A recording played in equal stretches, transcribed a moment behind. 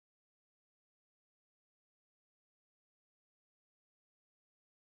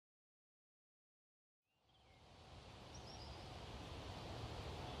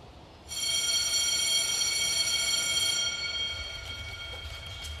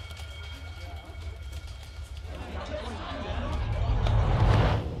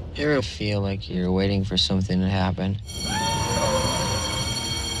You ever feel like you're waiting for something to happen?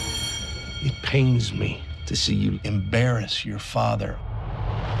 It pains me to see you embarrass your father.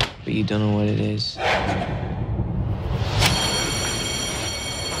 But you don't know what it is.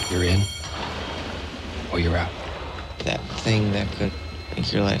 You're in, or you're out. That thing that could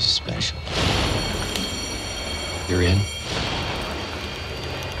make your life special. You're in,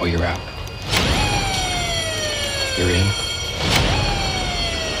 or you're out. You're in,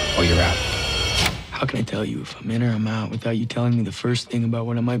 or you're out. How can I tell you if I'm in or I'm out without you telling me the first thing about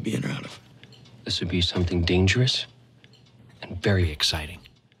what I might be in or out of? This would be something dangerous and very exciting.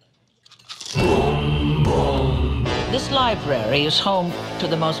 This library is home to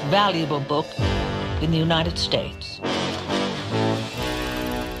the most valuable book in the United States.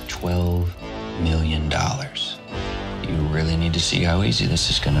 $12 million. You really need to see how easy this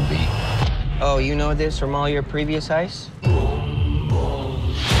is gonna be. Oh, you know this from all your previous heists?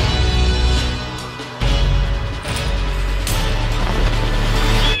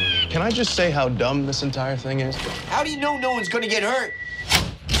 Can I just say how dumb this entire thing is? How do you know no one's gonna get hurt?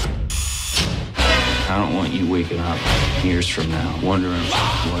 I don't want you waking up years from now wondering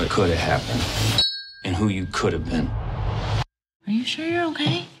what could have happened and who you could have been. Are you sure you're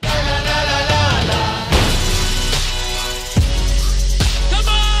okay?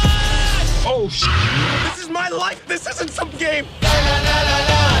 Oh, this is my life. This isn't some game.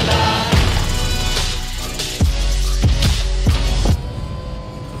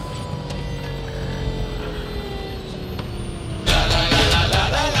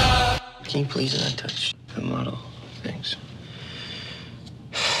 Can you please not touch the model? Thanks.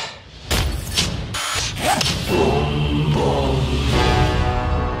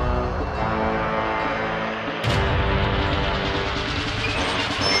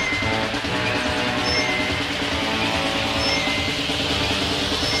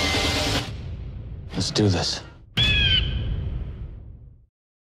 Let's do this.